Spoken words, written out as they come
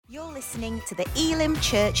listening to the Elim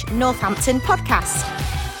Church Northampton podcast.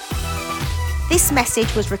 This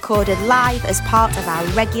message was recorded live as part of our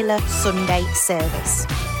regular Sunday service.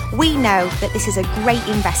 We know that this is a great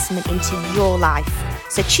investment into your life,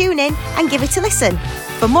 so tune in and give it a listen.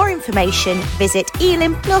 For more information, visit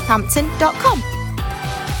elimnorthampton.com.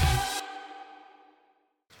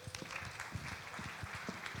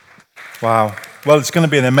 Wow. Well, it's going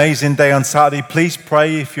to be an amazing day on Saturday. Please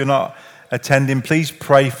pray if you're not attending. Please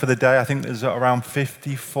pray for the day. I think there's around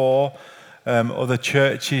 54 other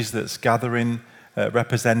churches that's gathering,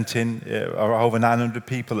 representing over 900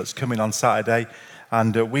 people that's coming on Saturday.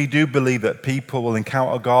 And we do believe that people will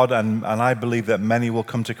encounter God, and I believe that many will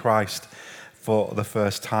come to Christ for the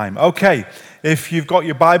first time. Okay, if you've got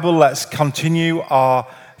your Bible, let's continue our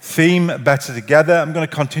theme, Better Together. I'm going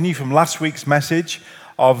to continue from last week's message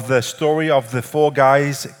of the story of the four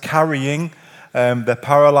guys carrying their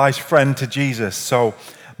paralyzed friend to Jesus. So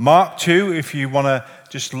Mark 2, if you want to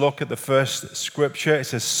just look at the first scripture, it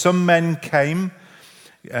says, some men came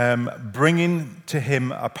bringing to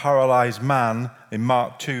him a paralyzed man, in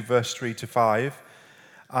Mark 2, verse 3 to 5,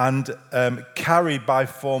 and carried by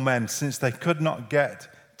four men, since they could not get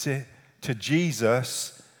to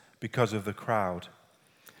Jesus because of the crowd.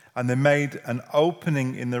 And they made an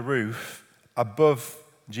opening in the roof above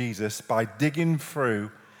Jesus by digging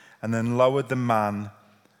through, and then lowered the man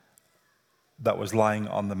that was lying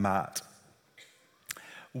on the mat.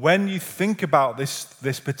 When you think about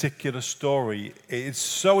this particular story, it's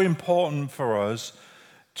so important for us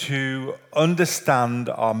to understand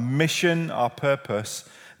our mission, our purpose,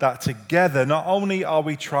 that together, not only are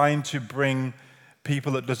we trying to bring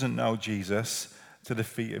people that doesn't know Jesus to the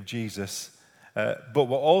feet of Jesus, but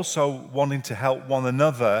we're also wanting to help one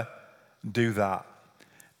another do that.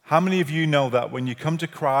 How many of you know that when you come to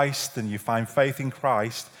Christ and you find faith in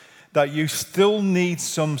Christ, that you still need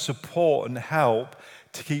some support and help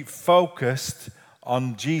to keep focused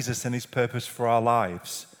on Jesus and his purpose for our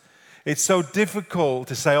lives? It's so difficult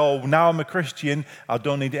to say, oh, now I'm a Christian, I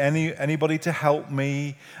don't need anybody to help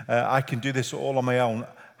me, I can do this all on my own.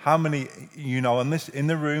 How many you know in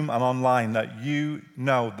the room and online that you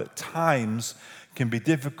know that times can be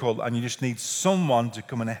difficult and you just need someone to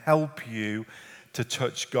come and help you to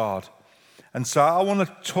touch God? And so I want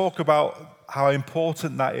to talk about how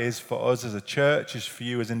important that is for us as a church, as for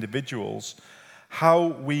you as individuals, how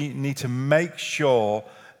we need to make sure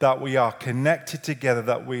that we are connected together,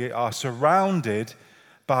 that we are surrounded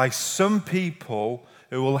by some people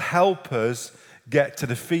who will help us get to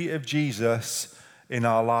the feet of Jesus in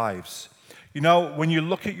our lives. You know, when you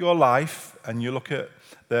look at your life and you look at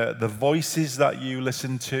the voices that you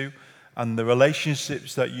listen to and the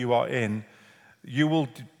relationships that you are in, you will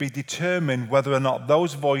be determined whether or not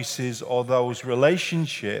those voices or those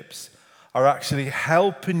relationships are actually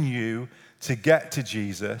helping you to get to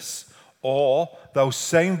Jesus, or those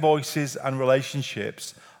same voices and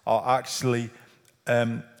relationships are actually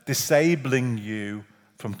disabling you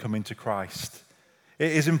from coming to Christ.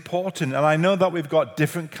 It is important, and I know that we've got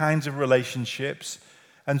different kinds of relationships.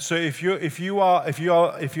 And so if you are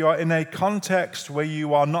in a context where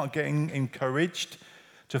you are not getting encouraged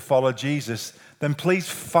to follow Jesus, then please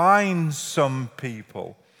find some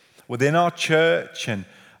people within our church and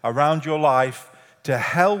around your life to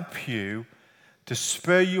help you, to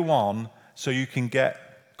spur you on so you can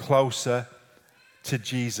get closer to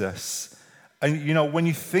Jesus. And you know, when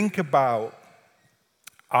you think about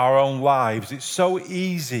our own lives, it's so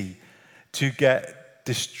easy to get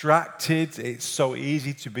distracted. It's so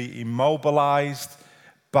easy to be immobilized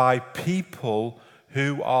by people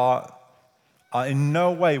who are in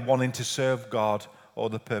no way wanting to serve God or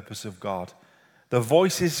the purpose of God. The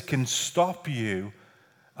voices can stop you,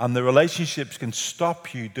 and the relationships can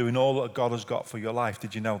stop you doing all that God has got for your life.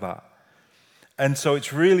 Did you know that? And so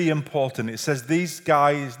it's really important. It says this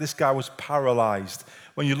guy was paralyzed.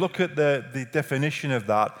 When you look at the definition of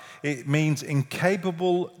that, it means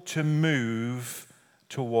incapable to move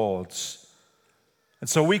towards. And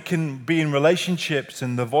so we can be in relationships,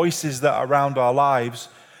 and the voices that are around our lives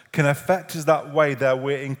can affect us that way, that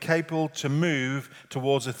we're incapable to move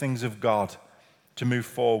towards the things of God, to move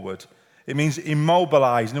forward. It means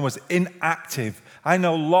immobilized, in other words, inactive. I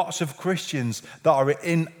know lots of Christians that are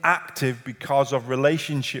inactive because of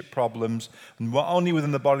relationship problems, not only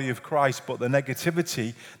within the body of Christ, but the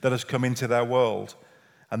negativity that has come into their world.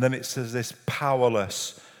 And then it says this,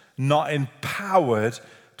 powerless, not empowered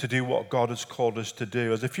to do what God has called us to do.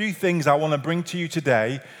 There's a few things I want to bring to you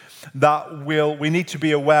today that we need to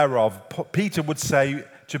be aware of. Peter would say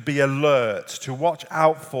to be alert, to watch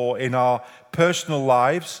out for in our personal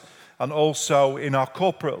lives and also in our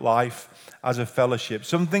corporate life as a fellowship.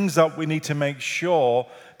 Some things that we need to make sure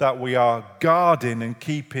that we are guarding and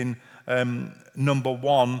keeping number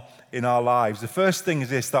one in our lives. The first thing is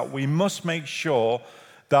this, that we must make sure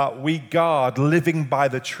that we guard living by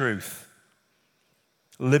the truth.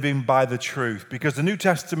 Living by the truth. Because the New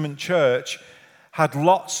Testament church had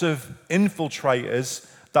lots of infiltrators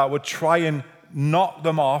that would try and knock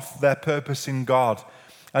them off their purpose in God.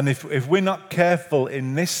 And if we're not careful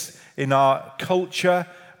in our culture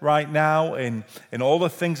right now, in all the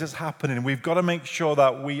things that's happening, we've got to make sure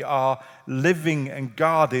that we are living and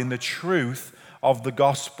guarding the truth of the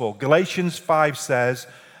gospel. Galatians 5 says,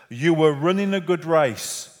 "You were running a good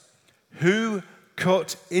race. Who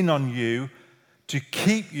cut in on you to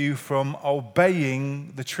keep you from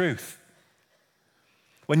obeying the truth?"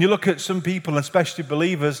 When you look at some people, especially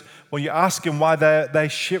believers, when you ask them why they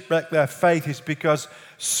shipwreck their faith, it's because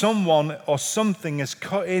someone or something has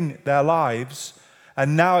cut in their lives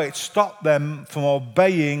and now it stopped them from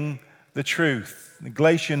obeying the truth.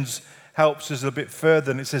 Galatians helps us a bit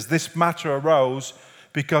further, and it says, "This matter arose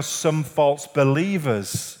because some false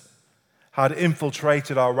believers had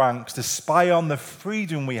infiltrated our ranks to spy on the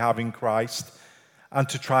freedom we have in Christ and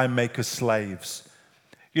to try and make us slaves."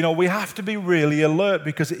 You know, we have to be really alert,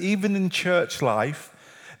 because even in church life,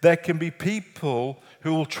 there can be people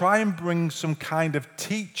who will try and bring some kind of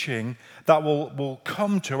teaching that will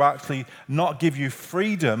come to actually not give you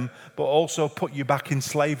freedom, but also put you back in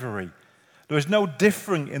slavery. There is no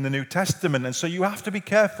different in the New Testament, and so you have to be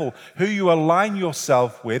careful who you align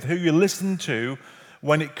yourself with, who you listen to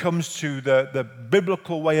when it comes to the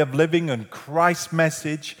biblical way of living and Christ's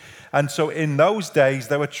message. And so in those days,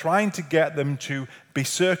 they were trying to get them to be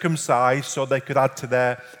circumcised so they could add to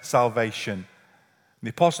their salvation. The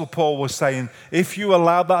Apostle Paul was saying, if you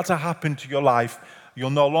allow that to happen to your life, you'll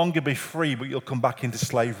no longer be free, but you'll come back into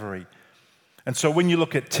slavery. And so when you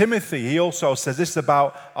look at Timothy, he also says this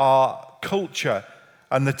about our culture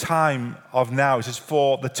and the time of now. He says,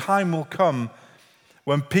 "For the time will come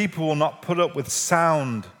when people will not put up with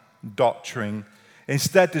sound doctrine.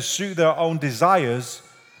 Instead, to suit their own desires,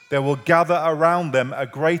 they will gather around them a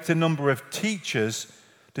greater number of teachers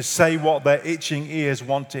to say what their itching ears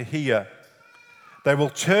want to hear. They will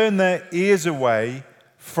turn their ears away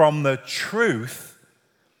from the truth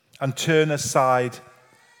and turn aside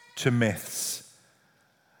to myths."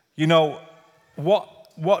 You know,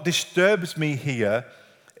 what disturbs me here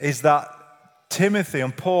is that Timothy,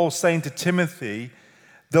 and Paul's saying to Timothy,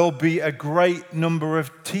 there'll be a great number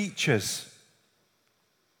of teachers.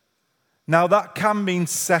 Now, that can mean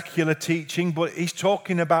secular teaching, but he's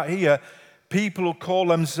talking about here people who call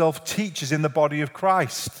themselves teachers in the body of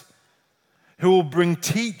Christ, who will bring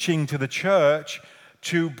teaching to the church,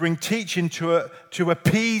 to bring teaching to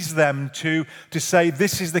appease them, to say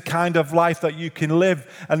this is the kind of life that you can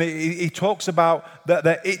live. And he talks about that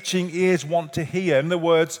their itching ears want to hear. In other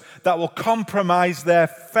words, that will compromise their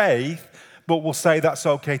faith, but will say that's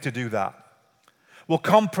okay to do that. Will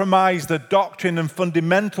compromise the doctrine and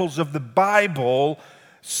fundamentals of the Bible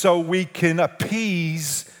so we can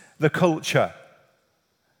appease the culture.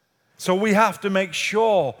 So we have to make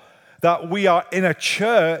sure that we are in a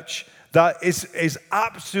church that is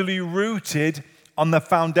absolutely rooted on the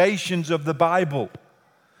foundations of the Bible.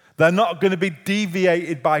 They're not going to be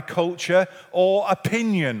deviated by culture or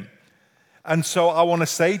opinion. And so I want to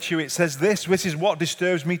say to you, it says this is what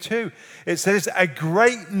disturbs me too. It says a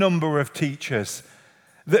great number of teachers.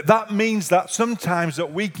 That means that sometimes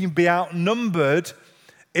that we can be outnumbered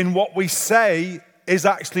in what we say is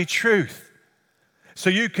actually truth. So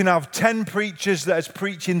you can have 10 preachers that is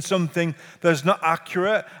preaching something that's not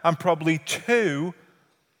accurate, and probably 2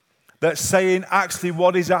 that's saying actually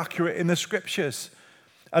what is accurate in the scriptures.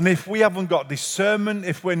 And if we haven't got discernment,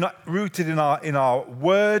 if we're not rooted in our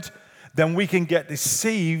word, then we can get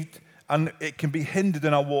deceived and it can be hindered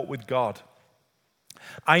in our walk with God.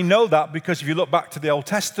 I know that because if you look back to the Old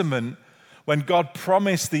Testament, when God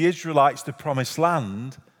promised the Israelites the promised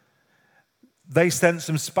land, they sent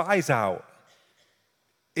some spies out.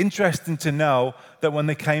 Interesting to know that when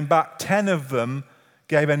they came back, 10 of them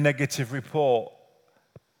gave a negative report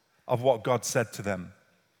of what God said to them.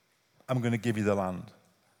 I'm going to give you the land.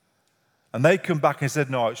 And they come back and said,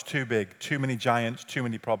 no, it's too big, too many giants, too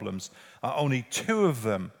many problems. And only 2 of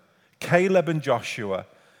them, Caleb and Joshua,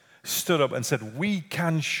 stood up and said, we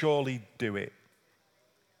can surely do it.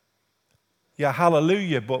 Yeah,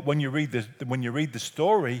 hallelujah, but when you read the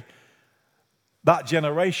story, that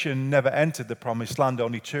generation never entered the promised land.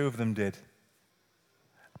 Only 2 of them did.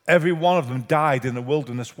 Every one of them died in the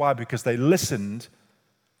wilderness. Why? Because they listened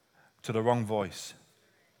to the wrong voice.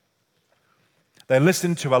 They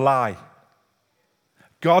listened to a lie.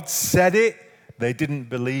 God said it, they didn't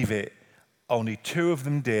believe it. Only 2 of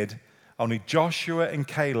them did. Only Joshua and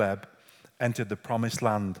Caleb entered the promised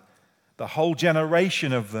land. The whole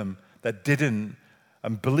generation of them that didn't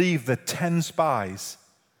and believed the 10 spies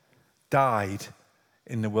died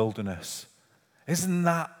in the wilderness. Isn't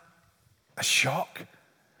that a shock?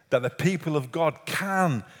 That the people of God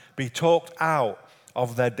can be talked out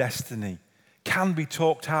of their destiny, can be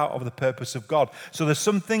talked out of the purpose of God. So there's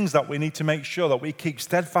some things that we need to make sure that we keep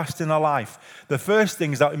steadfast in our life. The first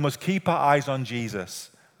thing is that we must keep our eyes on Jesus,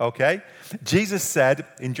 okay? Jesus said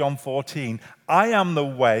in John 14, I am the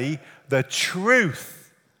way, the truth,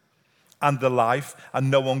 and the life,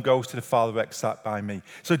 and no one goes to the Father except by me.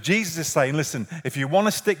 So Jesus is saying, listen, if you want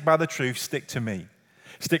to stick by the truth, stick to me.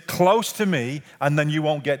 Stick close to me, and then you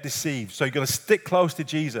won't get deceived. So you've got to stick close to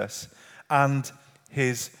Jesus and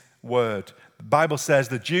his word. The Bible says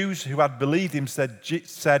the Jews who had believed him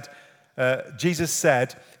Jesus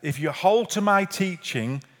said, if you hold to my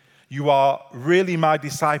teaching, you are really my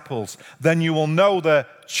disciples. Then you will know the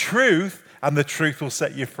truth, and the truth will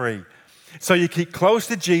set you free. So you keep close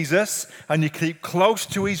to Jesus, and you keep close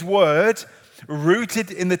to his word, rooted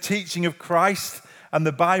in the teaching of Christ and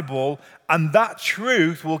the Bible, and that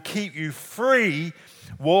truth will keep you free,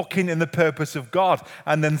 walking in the purpose of God.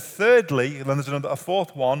 And then thirdly, and then there's a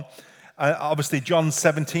fourth one, obviously John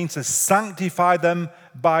 17 says, sanctify them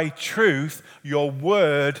by truth, your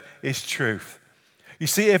word is truth. You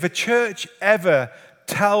see, if a church ever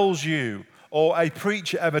tells you, or a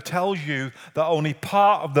preacher ever tells you that only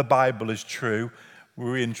part of the Bible is true,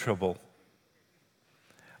 we're in trouble.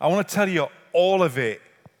 I want to tell you, all of it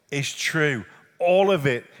is true. All of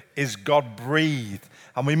it is God-breathed.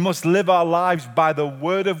 And we must live our lives by the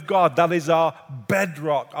word of God. That is our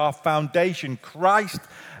bedrock, our foundation. Christ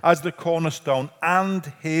as the cornerstone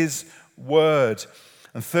and his word.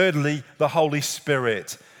 And thirdly, the Holy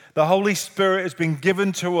Spirit. The Holy Spirit has been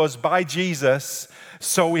given to us by Jesus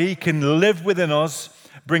so he can live within us,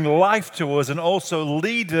 bring life to us, and also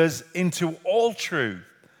lead us into all truth.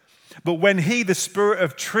 But when he, the Spirit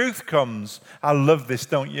of truth, comes, I love this,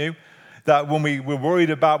 don't you? That when we're worried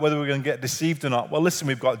about whether we're going to get deceived or not. Well, listen,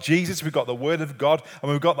 we've got Jesus, we've got the Word of God,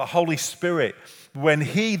 and we've got the Holy Spirit. When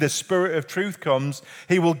he, the Spirit of truth, comes,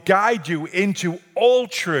 he will guide you into all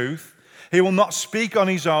truth. He will not speak on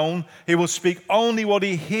his own. He will speak only what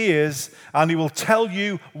he hears, and he will tell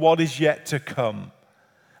you what is yet to come.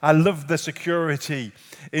 I love the security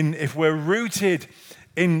in if we're rooted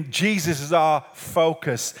in Jesus as our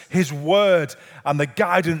focus, his word, and the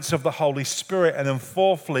guidance of the Holy Spirit. And then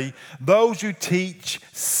fourthly, those who teach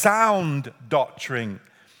sound doctrine.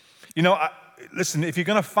 You know, listen, if you're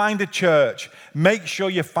going to find a church, make sure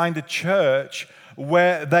you find a church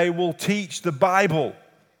where they will teach the Bible,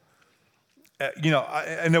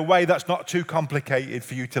 in a way that's not too complicated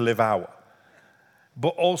for you to live out, but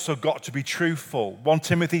also got to be truthful. 1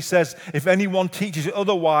 Timothy says, if anyone teaches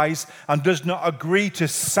otherwise and does not agree to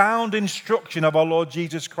sound instruction of our Lord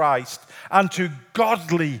Jesus Christ and to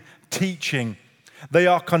godly teaching, they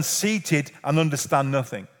are conceited and understand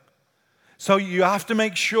nothing. So you have to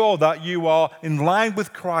make sure that you are in line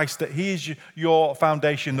with Christ, that he is your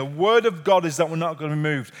foundation. The word of God is that we're not going to be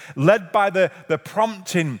moved. Led by the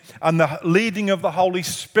prompting and the leading of the Holy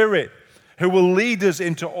Spirit, who will lead us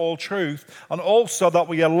into all truth, and also that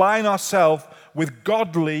we align ourselves with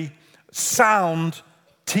godly, sound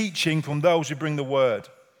teaching from those who bring the word.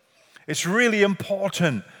 It's really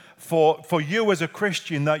important for you as a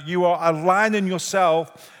Christian that you are aligning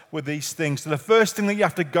yourself with these things. So the first thing that you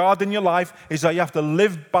have to guard in your life is that you have to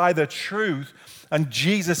live by the truth, and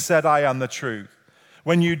Jesus said, I am the truth.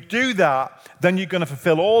 When you do that, then you're going to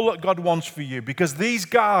fulfill all that God wants for you. Because these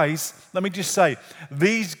guys, let me just say,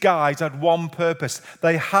 these guys had one purpose.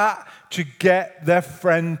 They had to get their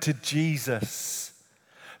friend to Jesus.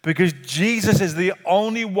 Because Jesus is the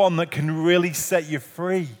only one that can really set you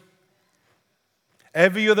free.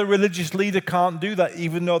 Every other religious leader can't do that,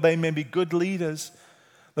 even though they may be good leaders.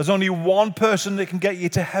 There's only one person that can get you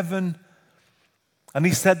to heaven. And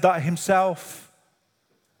he said that himself.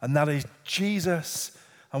 And that is Jesus.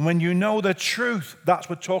 And when you know the truth, that's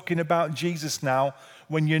what we're talking about Jesus now.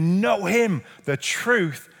 When you know him, the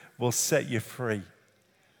truth will set you free.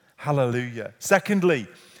 Hallelujah. Secondly,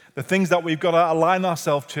 the things that we've got to align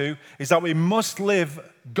ourselves to is that we must live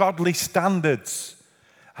godly standards.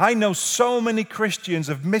 I know so many Christians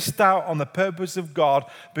have missed out on the purpose of God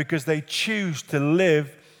because they choose to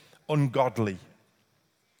live ungodly.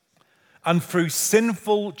 And through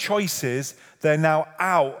sinful choices, they're now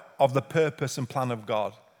out of the purpose and plan of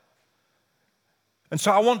God. And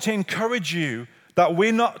so I want to encourage you that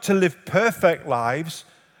we're not to live perfect lives,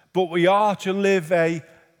 but we are to live a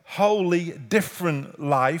wholly different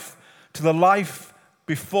life to the life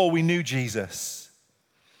before we knew Jesus.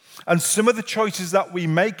 And some of the choices that we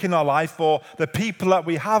make in our life, or the people that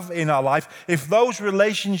we have in our life, if those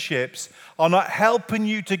relationships are not helping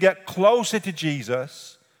you to get closer to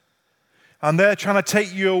Jesus, and they're trying to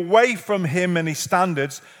take you away from him and his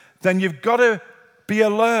standards, then you've got to be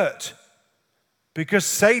alert. Because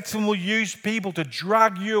Satan will use people to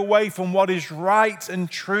drag you away from what is right and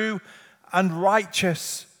true and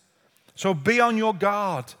righteous. So be on your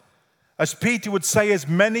guard. As Peter would say, as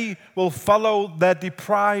many will follow their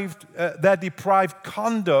deprived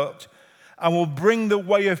conduct and will bring the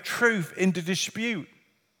way of truth into dispute.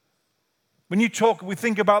 When we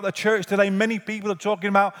think about the church today, many people are talking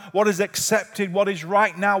about what is accepted, what is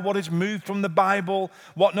right now, what is moved from the Bible,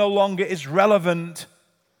 what no longer is relevant.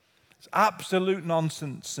 It's absolute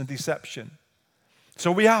nonsense and deception.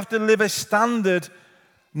 So we have to live a standard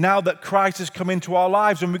now that Christ has come into our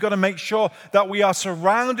lives, and we've got to make sure that we are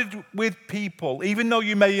surrounded with people, even though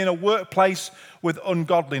you may be in a workplace with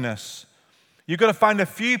ungodliness. You've got to find a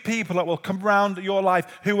few people that will come around your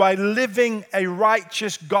life who are living a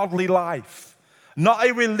righteous, godly life. Not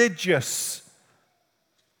a religious,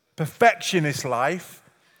 perfectionist life,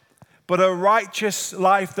 but a righteous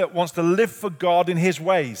life that wants to live for God in his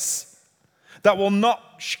ways. That will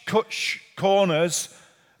not cut corners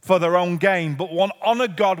for their own gain, but will honor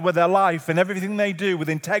God with their life and everything they do with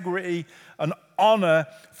integrity and honor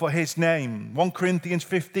for his name. 1 Corinthians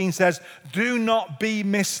 15 says, do not be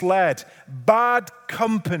misled. Bad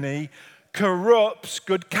company corrupts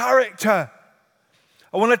good character.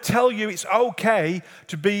 I want to tell you it's okay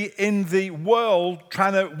to be in the world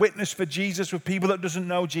trying to witness for Jesus with people that doesn't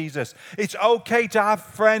know Jesus. It's okay to have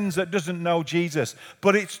friends that doesn't know Jesus,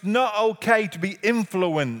 but it's not okay to be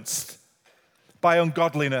influenced by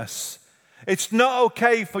ungodliness. It's not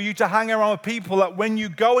okay for you to hang around with people that when you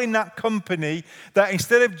go in that company, that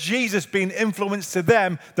instead of Jesus being influenced to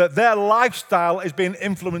them, that their lifestyle is being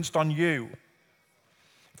influenced on you.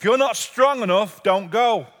 If you're not strong enough, don't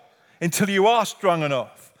go until you are strong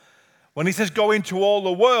enough. When he says go into all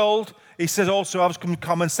the world, he says also have some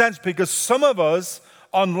common sense, because some of us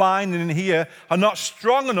online and in here are not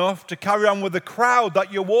strong enough to carry on with the crowd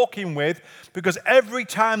that you're walking with, because every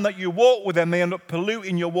time that you walk with them, they end up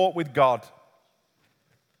polluting your walk with God.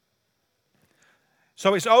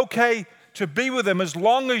 So it's okay to be with them as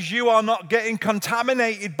long as you are not getting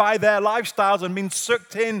contaminated by their lifestyles and being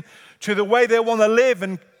sucked in to the way they want to live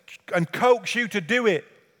and coax you to do it.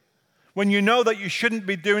 When you know that you shouldn't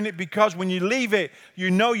be doing it, because when you leave it,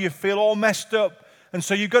 you know you feel all messed up. And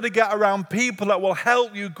so you've got to get around people that will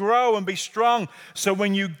help you grow and be strong. So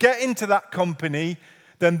when you get into that company,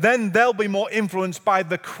 then they'll be more influenced by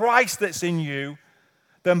the Christ that's in you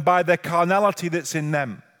than by the carnality that's in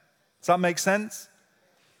them. Does that make sense?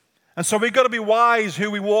 And so we've got to be wise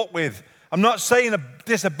who we walk with. I'm not saying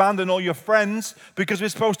disabandon all your friends, because we're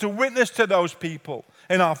supposed to witness to those people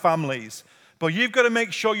in our families. But you've got to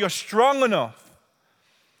make sure you're strong enough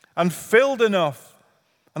and filled enough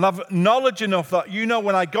and have knowledge enough that you know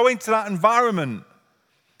when I go into that environment,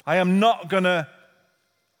 I am not going to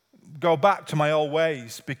go back to my old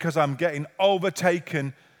ways, because I'm getting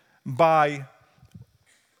overtaken by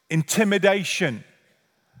intimidation,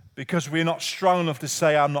 because we're not strong enough to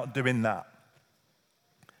say, I'm not doing that.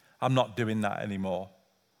 I'm not doing that anymore.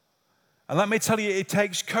 And let me tell you, it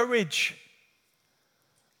takes courage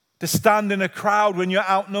to stand in a crowd when you're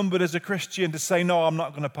outnumbered as a Christian to say, no, I'm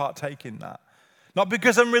not going to partake in that. Not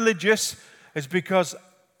because I'm religious, it's because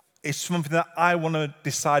it's something that I want to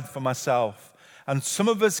decide for myself. And some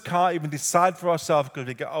of us can't even decide for ourselves because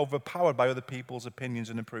we get overpowered by other people's opinions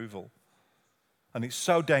and approval. And it's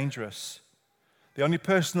so dangerous. The only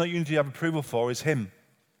person that you need to have approval for is him.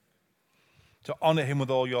 To honor him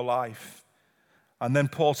with all your life. And then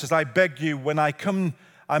Paul says, I beg you, when I come,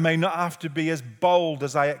 I may not have to be as bold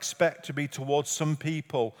as I expect to be towards some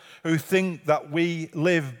people who think that we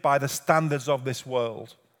live by the standards of this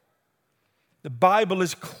world. The Bible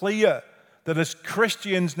is clear that as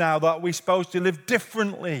Christians now that we're supposed to live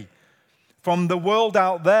differently from the world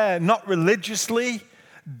out there, not religiously,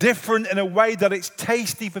 different in a way that it's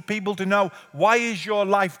tasty for people to know, why is your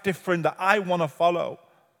life different that I want to follow?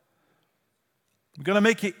 We're going to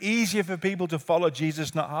make it easier for people to follow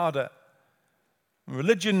Jesus, not harder.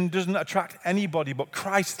 Religion doesn't attract anybody, but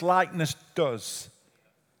Christ's likeness does.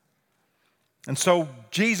 And so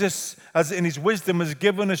Jesus, as in his wisdom, has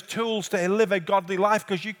given us tools to live a godly life,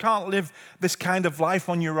 because you can't live this kind of life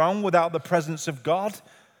on your own without the presence of God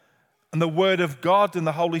and the Word of God and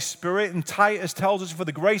the Holy Spirit. And Titus tells us, for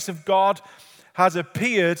the grace of God has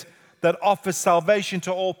appeared that offers salvation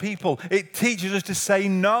to all people. It teaches us to say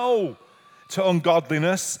no to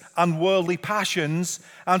ungodliness and worldly passions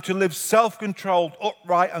and to live self-controlled,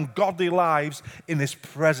 upright, and godly lives in this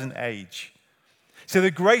present age. So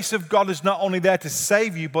the grace of God is not only there to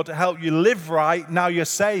save you, but to help you live right now you're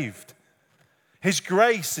saved. His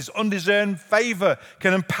grace, His undeserved favor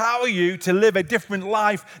can empower you to live a different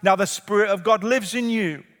life now the Spirit of God lives in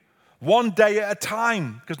you. One day at a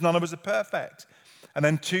time, because none of us are perfect. And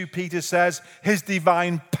then 2 Peter says, His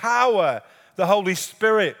divine power, the Holy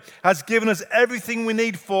Spirit, has given us everything we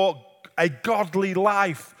need for a godly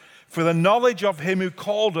life, for the knowledge of Him who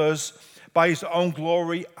called us by His own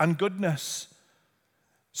glory and goodness.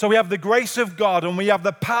 So we have the grace of God and we have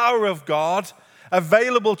the power of God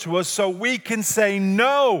available to us so we can say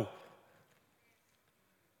no.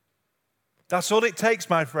 That's all it takes,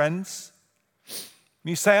 my friends.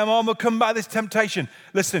 You say, I'm overcome by this temptation.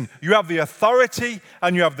 Listen, you have the authority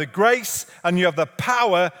and you have the grace and you have the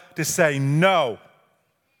power to say no.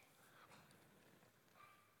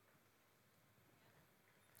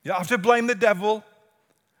 You don't have to blame the devil.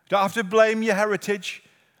 You don't have to blame your heritage.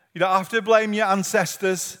 You don't have to blame your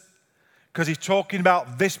ancestors, because he's talking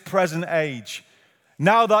about this present age.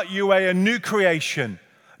 Now that you are a new creation,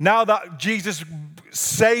 now that Jesus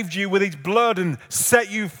saved you with His blood and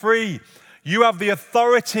set you free, you have the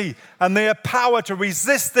authority and the power to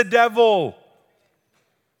resist the devil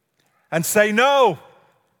and say no.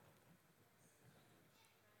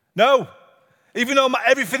 No. Even though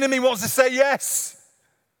everything in me wants to say yes.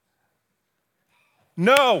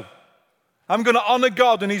 No. I'm going to honor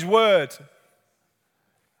God and His word.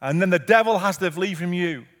 And then the devil has to flee from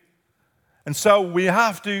you. And so we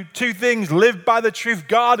have to, 2 things, live by the truth,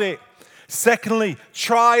 guard it. Secondly,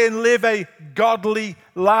 try and live a godly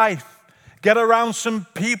life. Get around some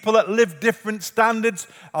people that live different standards.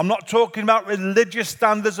 I'm not talking about religious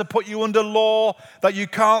standards that put you under law, that you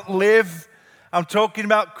can't live. I'm talking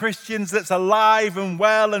about Christians that's alive and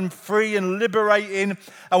well and free and liberating.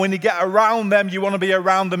 And when you get around them, you want to be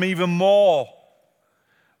around them even more.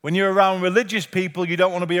 When you're around religious people, you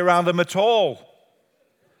don't want to be around them at all,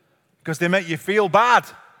 because they make you feel bad.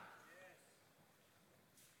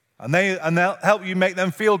 And they'll help you make them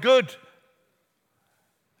feel good.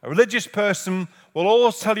 A religious person will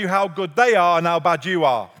always tell you how good they are and how bad you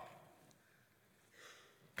are.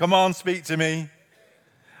 Come on, speak to me.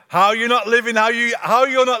 How you're not living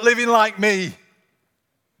like me.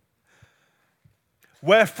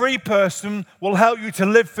 Where a free person will help you to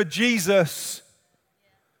live for Jesus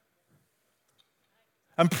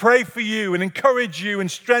and pray for you and encourage you and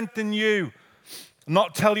strengthen you,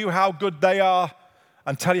 not tell you how good they are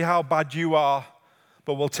and tell you how bad you are,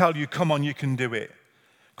 but will tell you, come on, you can do it.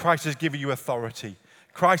 Christ has given you authority.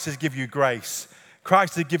 Christ has given you grace.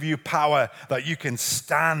 Christ has given you power that you can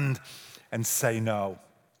stand and say no,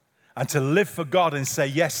 and to live for God and say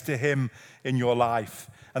yes to Him in your life.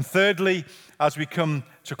 And thirdly, as we come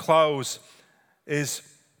to close, is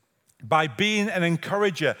by being an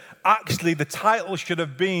encourager. Actually, the title should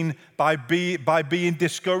have been by being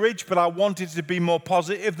discouraged, but I wanted to be more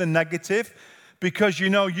positive than negative, because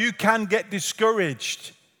you can get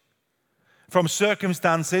discouraged from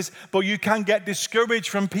circumstances, but you can get discouraged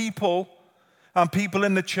from people, and people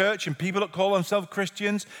in the church, and people that call themselves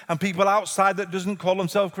Christians, and people outside that doesn't call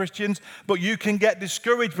themselves Christians, but you can get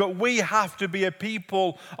discouraged. But we have to be a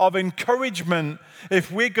people of encouragement if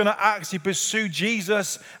we're going to actually pursue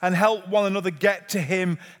Jesus and help one another get to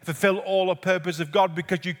Him, fulfill all the purpose of God,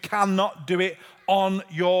 because you cannot do it on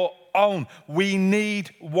your own. We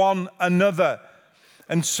need one another.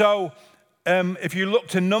 And so, if you look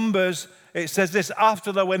to Numbers, it says this: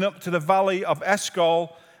 after they went up to the valley of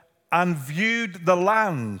Eshcol and viewed the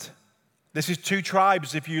land. This is 2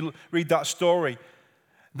 tribes, if you read that story.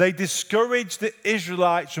 They discouraged the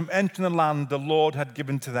Israelites from entering the land the Lord had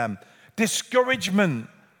given to them. Discouragement.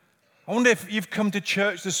 I wonder if you've come to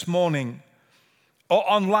church this morning or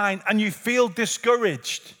online and you feel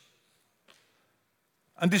discouraged.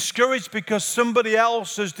 And discouraged because somebody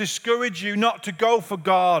else has discouraged you not to go for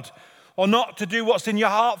God, or not to do what's in your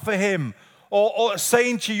heart for Him, or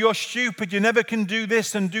saying to you, you're stupid, you never can do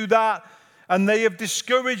this and do that. And they have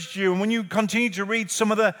discouraged you. And when you continue to read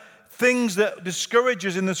some of the things that discourage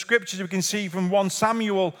us in the scriptures, we can see from 1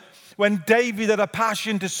 Samuel, when David had a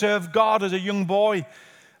passion to serve God as a young boy,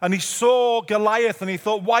 and he saw Goliath and he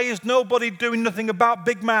thought, why is nobody doing nothing about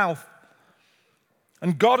Big Mouth?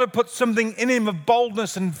 And God had put something in him of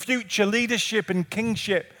boldness and future leadership and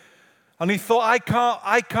kingship. And he thought,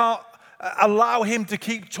 I can't allow him to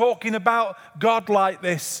keep talking about God like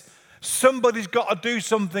this. Somebody's got to do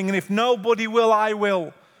something, and if nobody will, I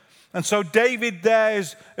will. And so David there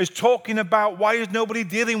is talking about why is nobody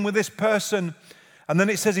dealing with this person. And then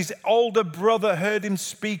it says his older brother heard him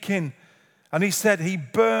speaking. And he said he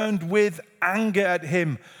burned with anger at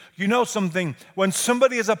him. You know something? When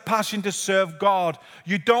somebody has a passion to serve God,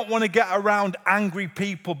 you don't want to get around angry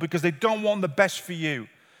people because they don't want the best for you.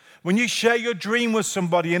 When you share your dream with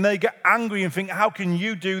somebody and they get angry and think, how can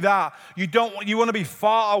you do that? You want to be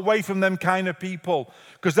far away from them kind of people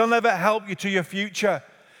because they'll never help you to your future.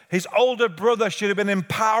 His older brother should have been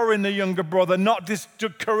empowering the younger brother, not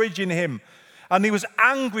discouraging him. And he was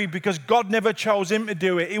angry because God never chose him to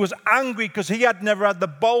do it. He was angry because he had never had the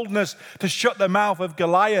boldness to shut the mouth of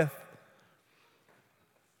Goliath.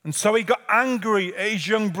 And so he got angry at his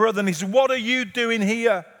young brother and he said, what are you doing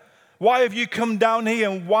here? Why have you come down here?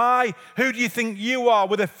 And why? Who do you think you are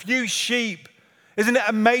with a few sheep? Isn't it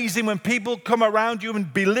amazing when people come around you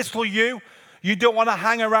and belittle you? You don't want to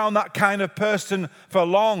hang around that kind of person for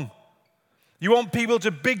long. You want people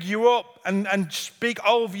to big you up and speak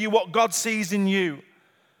over you what God sees in you.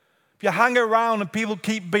 If you hang around and people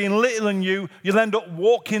keep being little in you, you'll end up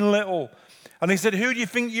walking little. And he said, who do you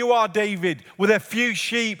think you are, David, with a few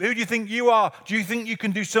sheep? Who do you think you are? Do you think you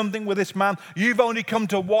can do something with this man? You've only come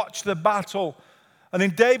to watch the battle. And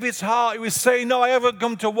in David's heart, he was saying, no, I haven't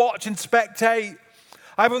come to watch and spectate.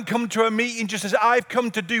 I haven't come to a meeting just as I've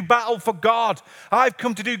come to do battle for God. I've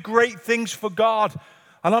come to do great things for God.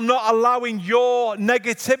 And I'm not allowing your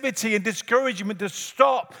negativity and discouragement to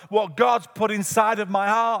stop what God's put inside of my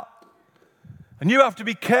heart. And you have to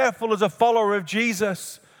be careful as a follower of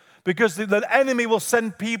Jesus because the enemy will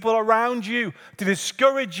send people around you to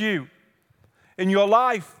discourage you in your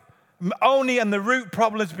life. And the root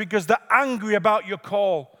problem is because they're angry about your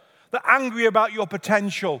call. They're angry about your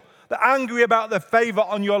potential. They're angry about the favor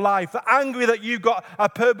on your life. They're angry that you've got a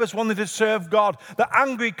purpose wanting to serve God. They're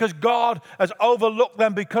angry because God has overlooked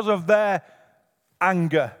them because of their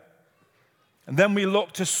anger. And then we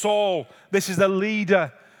look to Saul. This is the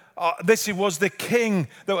leader. This was the king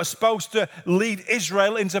that was supposed to lead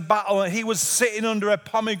Israel into battle. And he was sitting under a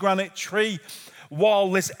pomegranate tree while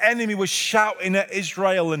this enemy was shouting at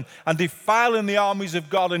Israel and defiling the armies of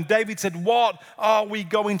God. And David said, what are we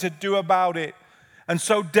going to do about it? And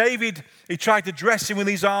so David, he tried to dress him with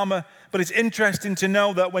his armor, but it's interesting to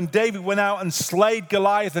know that when David went out and slayed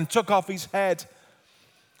Goliath and took off his head,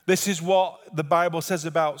 this is what the Bible says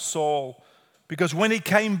about Saul. Because when he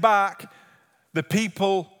came back, the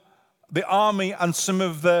people, the army, and some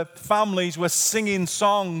of the families were singing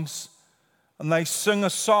songs. And they sung a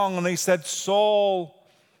song and they said, Saul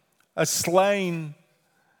has slain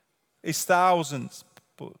his thousands,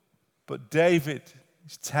 but David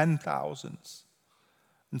his 10,000s.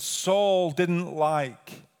 And Saul didn't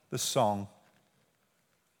like the song.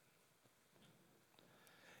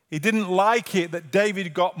 He didn't like it that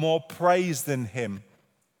David got more praise than him.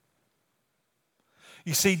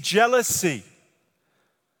 You see, jealousy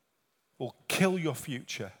will kill your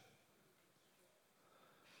future.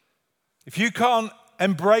 If you can't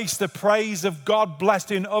embrace the praise of God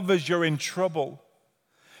blessed in others, you're in trouble.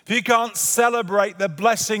 If you can't celebrate the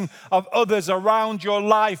blessing of others around your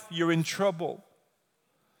life, you're in trouble.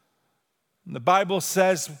 And the Bible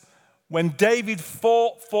says when David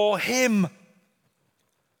fought for him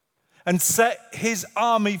and set his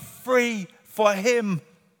army free for him,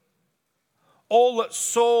 all that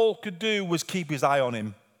Saul could do was keep his eye on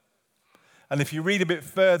him. And if you read a bit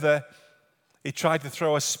further, he tried to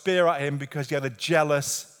throw a spear at him because he had a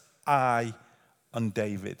jealous eye on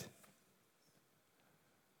David.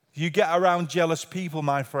 If you get around jealous people,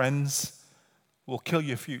 my friends, will kill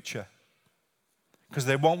your future. Because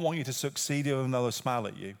they won't want you to succeed even though they'll smile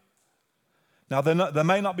at you. Now, they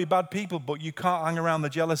may not be bad people, but you can't hang around the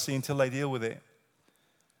jealousy until they deal with it.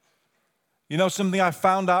 You know something I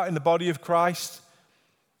found out in the body of Christ,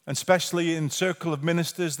 and especially in circle of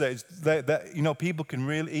ministers, that people can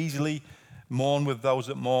really easily mourn with those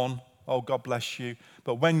that mourn. Oh, God bless you.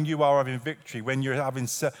 But when you are having victory, when you're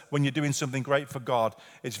doing something great for God,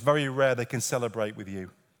 it's very rare they can celebrate with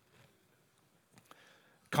you.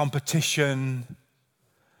 Competition.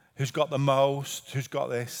 Who's got the most? Who's got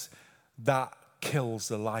this? That kills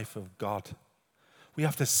the life of God. We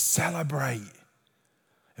have to celebrate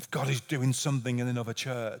if God is doing something in another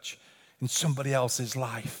church, in somebody else's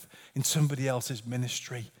life, in somebody else's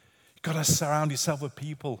ministry. You've got to surround yourself with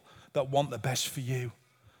people that want the best for you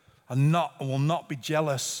and will not be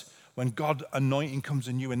jealous when God anointing comes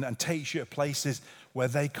on you and takes you to places where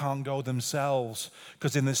they can't go themselves.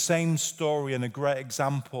 Because in the same story and a great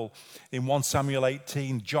example in 1 Samuel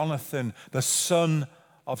 18, Jonathan, the son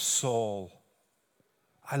of Saul,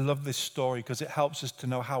 I love this story because it helps us to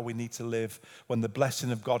know how we need to live when the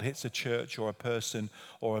blessing of God hits a church or a person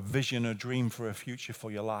or a vision or dream for a future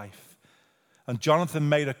for your life. And Jonathan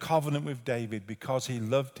made a covenant with David because he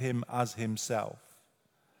loved him as himself.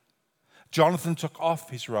 Jonathan took off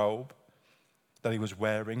his robe that he was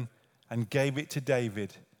wearing and gave it to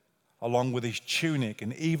David, along with his tunic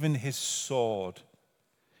and even his sword,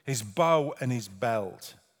 his bow and his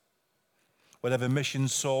belt. Whatever mission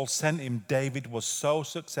Saul sent him, David was so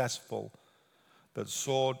successful that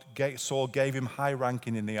Saul gave him high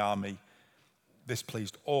ranking in the army. This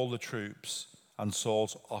pleased all the troops and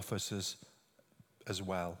Saul's officers as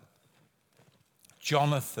well.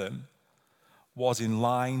 Jonathan was in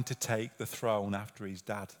line to take the throne after his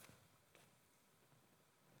dad.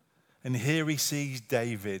 And here he sees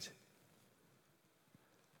David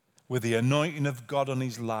with the anointing of God on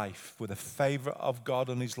his life, with the favor of God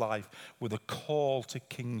on his life, with a call to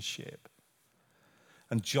kingship.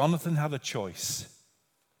 And Jonathan had a choice.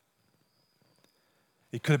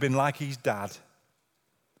 He could have been like his dad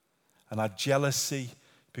and had jealousy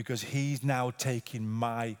because he's now taking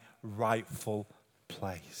my rightful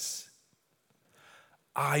place.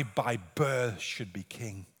 I, by birth, should be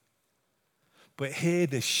king. But here,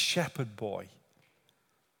 this shepherd boy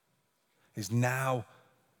is now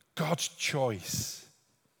God's choice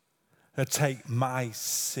to take my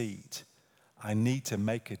seat. I need to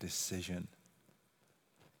make a decision.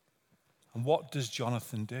 And what does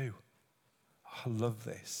Jonathan do? I love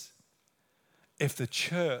this. If the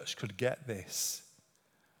church could get this,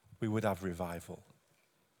 we would have revival.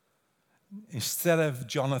 Instead of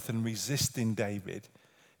Jonathan resisting David,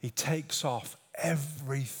 he takes off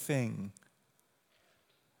everything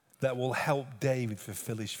that will help David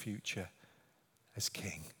fulfill his future as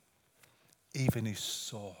king, even his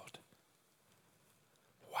sword.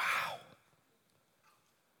 Wow.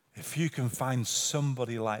 If you can find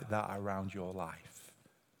somebody like that around your life,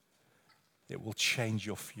 it will change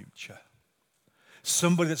your future.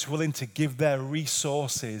 Somebody that's willing to give their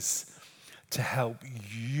resources to help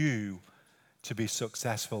you to be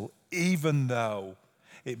successful, even though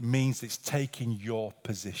it means it's taking your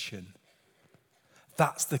position.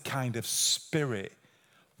 That's the kind of spirit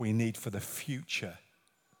we need for the future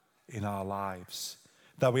in our lives.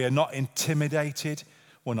 That we are not intimidated,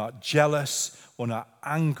 we're not jealous, we're not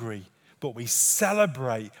angry, but we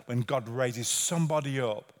celebrate when God raises somebody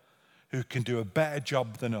up who can do a better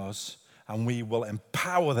job than us, and we will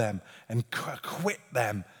empower them and equip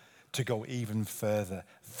them to go even further.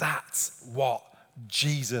 That's what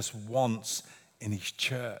Jesus wants in his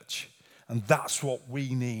church. And that's what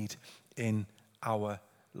we need in our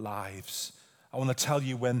lives. I want to tell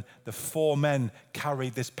you, when the 4 men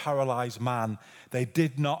carried this paralyzed man, they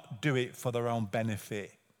did not do it for their own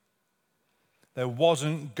benefit. They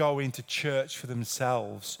wasn't going to church for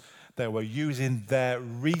themselves. They were using their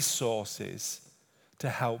resources to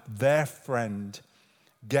help their friend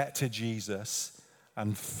get to Jesus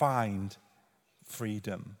and find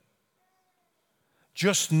freedom.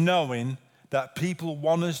 Just knowing that people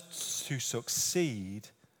want us to succeed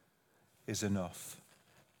is enough.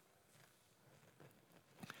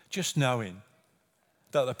 Just knowing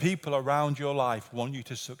that the people around your life want you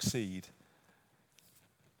to succeed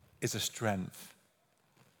is a strength,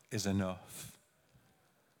 is enough.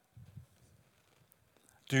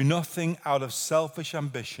 Do nothing out of selfish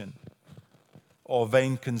ambition or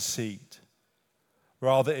vain conceit.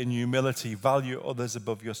 Rather, in humility, value others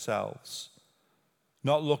above yourselves,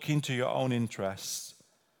 not looking to your own interests,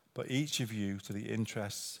 but each of you to the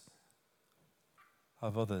interests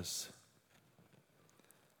of others.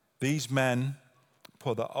 These men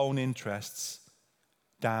put their own interests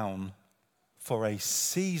down for a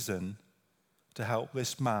season to help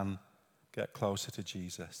this man get closer to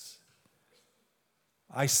Jesus.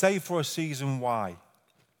 I say for a season, why?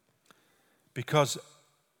 Because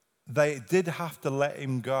they did have to let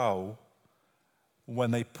him go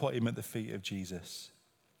when they put him at the feet of Jesus.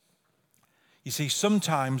 You see,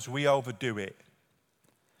 sometimes we overdo it.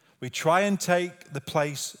 We try and take the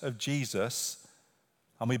place of Jesus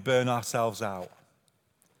and we burn ourselves out.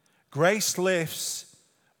 Grace lifts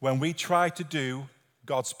when we try to do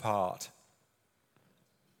God's part.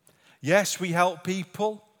 Yes, we help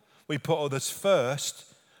people, we put others first,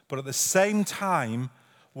 but at the same time,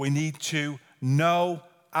 we need to know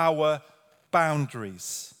our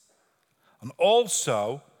boundaries. And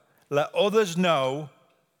also, let others know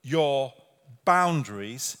your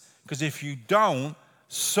boundaries, because if you don't,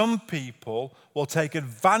 some people will take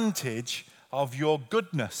advantage of your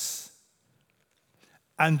goodness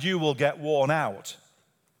and you will get worn out.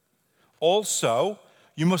 Also,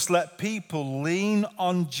 you must let people lean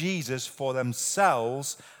on Jesus for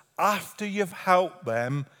themselves after you've helped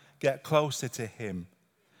them get closer to him.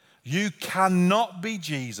 You cannot be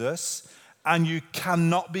Jesus and you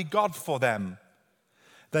cannot be God for them.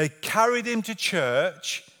 They carried him to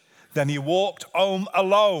church, then he walked home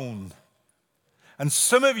alone. And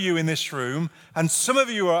some of you in this room and some of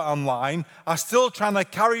you are online are still trying to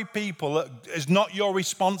carry people that is not your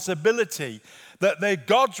responsibility, that they're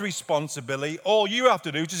God's responsibility. All you have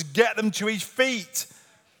to do is just get them to his feet.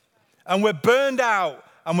 And we're burned out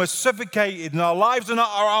and we're suffocated and our lives are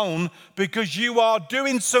not our own because you are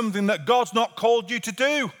doing something that God's not called you to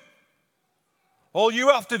do. All you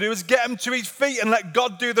have to do is get him to his feet and let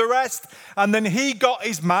God do the rest. And then he got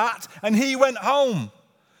his mat and he went home.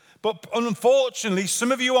 But unfortunately,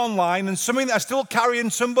 some of you online and some of you are still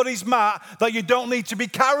carrying somebody's mat that you don't need to be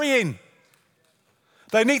carrying.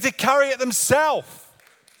 They need to carry it themselves.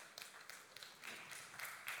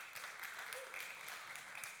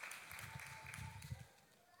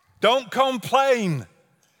 Don't complain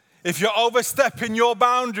if you're overstepping your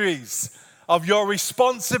boundaries of your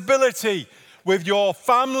responsibility with your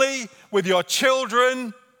family, with your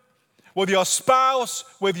children, with your spouse,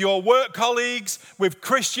 with your work colleagues, with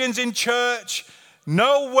Christians in church.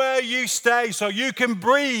 Know where you stay so you can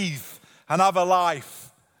breathe and have a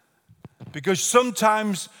life. Because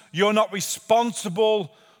sometimes you're not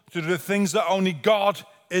responsible to the things that only God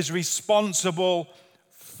is responsible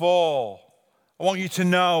for. I want you to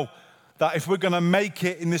know that if we're going to make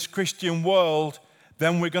it in this Christian world,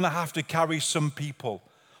 then we're going to have to carry some people.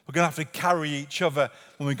 We're going to have to carry each other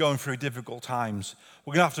when we're going through difficult times.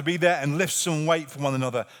 We're going to have to be there and lift some weight for one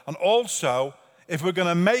another. And also, if we're going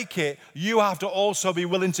to make it, you have to also be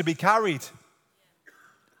willing to be carried.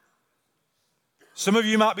 Some of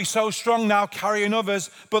you might be so strong now carrying others,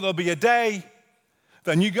 but there'll be a day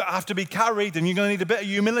then you have to be carried and you're going to need a bit of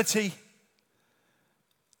humility.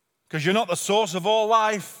 Because you're not the source of all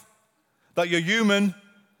life, that you're human.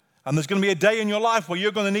 And there's going to be a day in your life where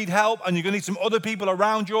you're going to need help and you're going to need some other people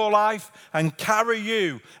around your life and carry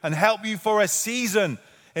you and help you for a season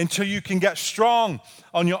until you can get strong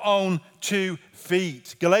on your own 2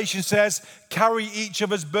 feet. Galatians says, carry each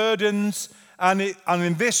other's burdens and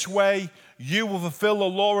in this way you will fulfill the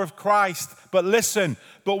law of Christ. But listen,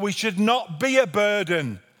 but we should not be a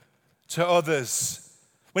burden to others.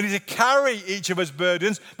 We need to carry each of us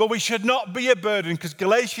burdens, but we should not be a burden because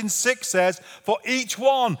Galatians 6 says, for each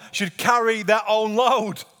one should carry their own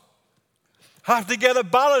load. Have to get a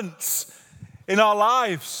balance in our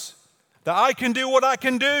lives that I can do what I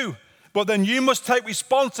can do, but then you must take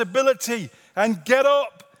responsibility and get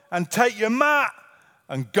up and take your mat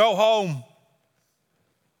and go home.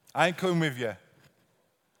 I ain't coming with you.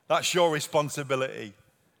 That's your responsibility.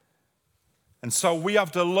 And so we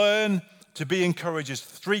have to learn to be encouragers.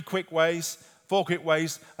 4 quick ways,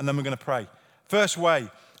 and then we're going to pray. First way,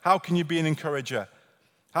 how can you be an encourager?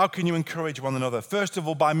 How can you encourage one another? First of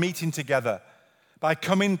all, by meeting together, by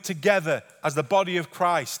coming together as the body of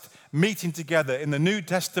Christ, meeting together. In the New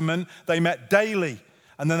Testament, they met daily,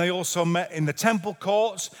 and then they also met in the temple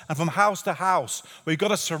courts and from house to house. We've got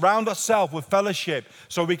to surround ourselves with fellowship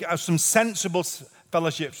so we can have some sensible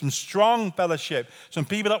fellowship, some strong fellowship, some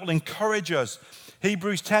people that will encourage us.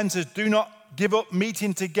 Hebrews 10 says, do not give up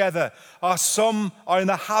meeting together, as some are in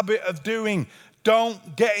the habit of doing.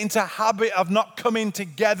 Don't get into habit of not coming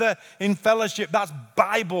together in fellowship. That's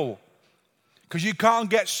Bible. Because you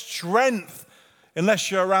can't get strength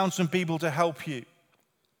unless you're around some people to help you.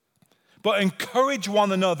 But encourage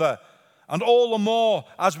one another, and all the more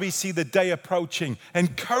as we see the day approaching.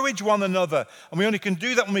 Encourage one another. And we only can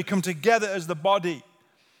do that when we come together as the body.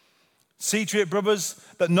 See to it, brothers,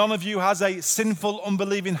 that none of you has a sinful,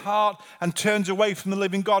 unbelieving heart and turns away from the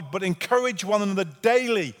living God, but encourage one another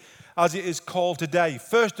daily, as it is called today.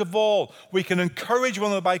 First of all, we can encourage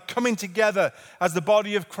one another by coming together as the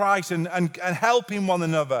body of Christ and helping one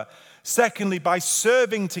another. Secondly, by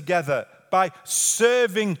serving together, by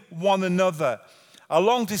serving one another. I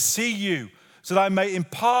long to see you so that I may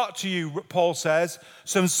impart to you, Paul says,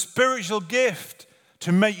 some spiritual gift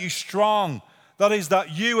to make you strong. That is,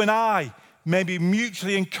 that you and I may be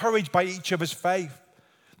mutually encouraged by each other's faith.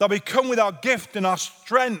 That we come with our gift and our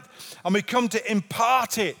strength and we come to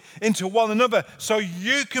impart it into one another so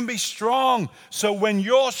you can be strong. So when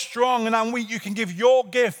you're strong and I'm weak, you can give your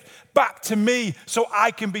gift back to me so I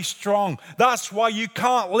can be strong. That's why you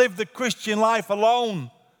can't live the Christian life alone.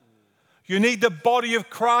 You need the body of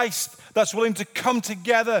Christ that's willing to come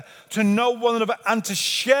together to know one another and to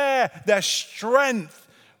share their strength.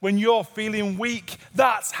 When you're feeling weak,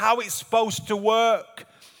 that's how it's supposed to work.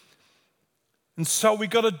 And so we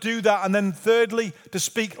got to do that. And then thirdly, to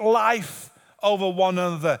speak life over one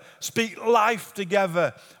another. Speak life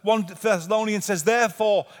together. 1 Thessalonians says,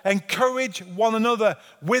 therefore, encourage one another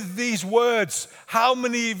with these words. How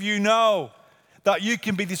many of you know that you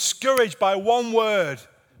can be discouraged by one word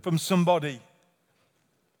from somebody?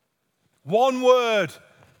 One word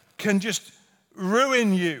can just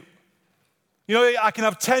ruin you. You know, I can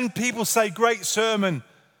have 10 people say great sermon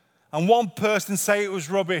and one person say it was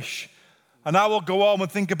rubbish. And I will go home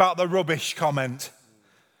and think about the rubbish comment.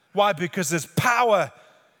 Why? Because there's power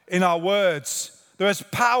in our words. There is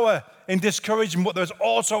power in discouragement, but there's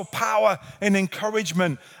also power in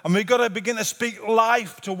encouragement. And we've got to begin to speak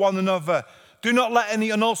life to one another. Do not let any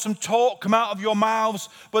unwholesome talk come out of your mouths,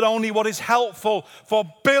 but only what is helpful for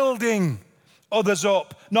building others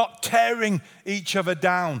up, not tearing each other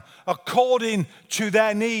down, according to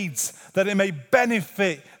their needs, that it may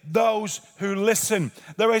benefit those who listen.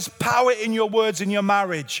 There is power in your words in your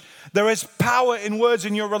marriage. There is power in words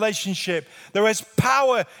in your relationship. There is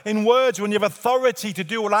power in words when you have authority to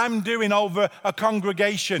do what I'm doing over a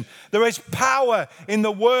congregation. There is power in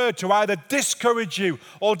the word to either discourage you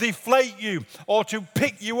or deflate you or to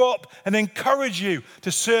pick you up and encourage you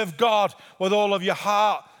to serve God with all of your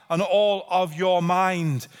heart and all of your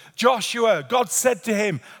mind. Joshua, God said to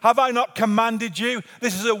him, have I not commanded you?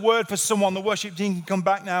 This is a word for someone. The worship team can come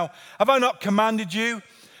back now. Have I not commanded you?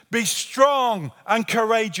 Be strong and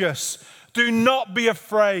courageous. Do not be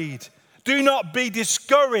afraid. Do not be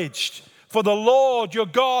discouraged. For the Lord your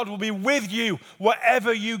God will be with you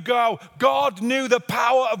wherever you go. God knew the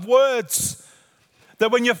power of words.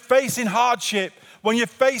 That when you're facing hardship, when you're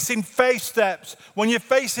facing faith steps, when you're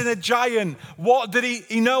facing a giant, what did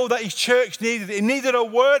he know that his church needed? He needed a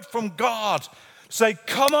word from God. Say,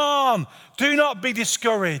 come on, do not be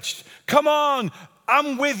discouraged. Come on,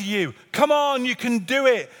 I'm with you. Come on, you can do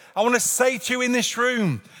it. I want to say to you in this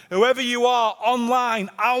room, whoever you are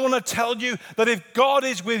online, I want to tell you that if God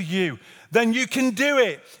is with you, then you can do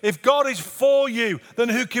it. If God is for you, then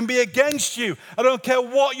who can be against you? I don't care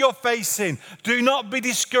what you're facing. Do not be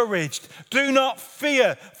discouraged. Do not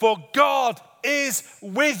fear, for God is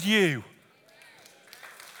with you.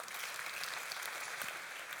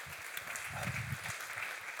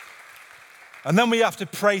 And then we have to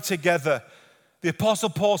pray together. The Apostle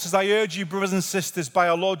Paul says, I urge you, brothers and sisters, by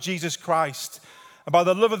our Lord Jesus Christ, and by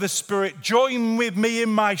the love of the Spirit, join with me in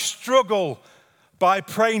my struggle by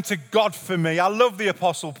praying to God for me. I love the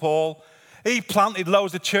Apostle Paul. He planted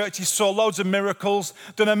loads of churches, saw loads of miracles,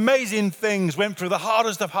 done amazing things, went through the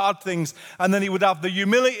hardest of hard things, and then he would have the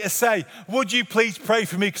humility to say, would you please pray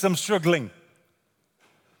for me because I'm struggling?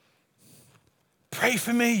 Pray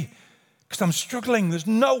for me because I'm struggling. There's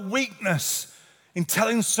no weakness in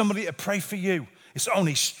telling somebody to pray for you. It's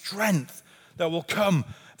only strength that will come,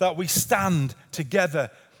 that we stand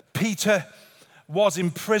together. Peter was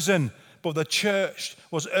in prison, but the church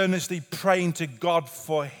was earnestly praying to God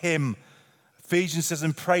for him. Ephesians says,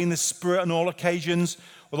 and pray in the Spirit on all occasions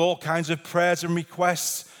with all kinds of prayers and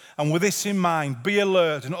requests. And with this in mind, be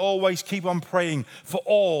alert and always keep on praying for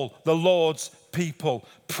all the Lord's people.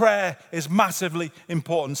 Prayer is massively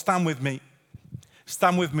important. Stand with me.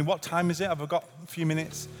 Stand with me. What time is it? Have I got a few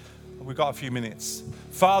minutes? We've got a few minutes.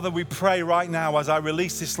 Father, we pray right now as I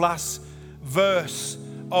release this last verse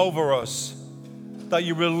over us, that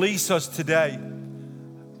you release us today.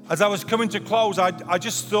 As I was coming to close, I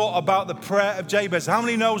just thought about the prayer of Jabez. How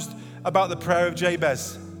many knows about the prayer of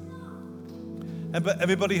Jabez?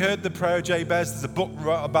 Everybody heard the prayer of Jabez? There's a book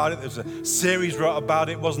wrote about it. There's a series wrote about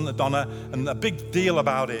it, wasn't there, Donna? And a big deal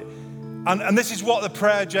about it. And this is what the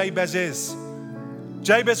prayer of Jabez is.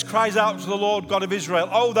 Jabez cries out to the Lord God of Israel,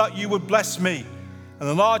 oh, that you would bless me and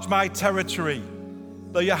enlarge my territory.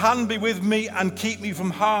 That your hand be with me and keep me from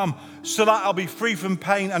harm, so that I'll be free from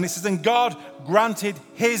pain. And it says, and God granted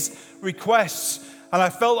his requests. And I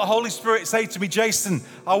felt the Holy Spirit say to me, Jason,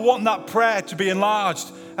 I want that prayer to be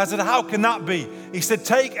enlarged. I said, how can that be? He said,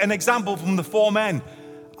 take an example from the 4 men.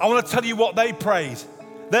 I want to tell you what they prayed.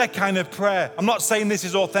 Their kind of prayer. I'm not saying this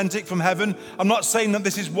is authentic from heaven. I'm not saying that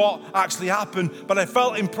this is what actually happened. But I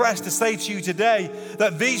felt impressed to say to you today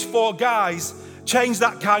that these 4 guys changed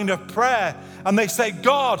that kind of prayer. And they say,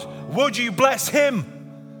 God, would you bless him?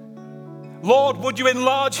 Lord, would you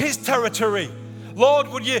enlarge his territory? Lord,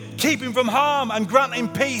 would you keep him from harm and grant him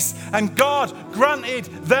peace? And God granted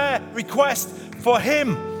their request for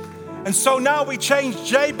him. And so now we change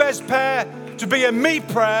Jabez's prayer to be a me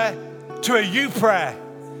prayer to a you prayer.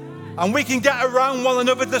 And we can get around one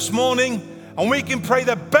another this morning and we can pray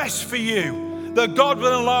the best for you, that God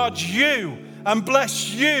will enlarge you and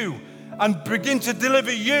bless you and begin to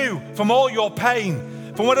deliver you from all your pain.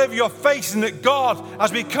 from whatever you're facing, that God,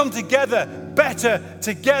 as we come together, better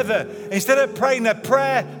together, instead of praying a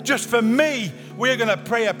prayer just for me, we're going to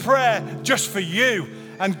pray a prayer just for you.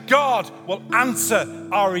 And God will answer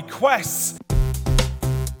our requests.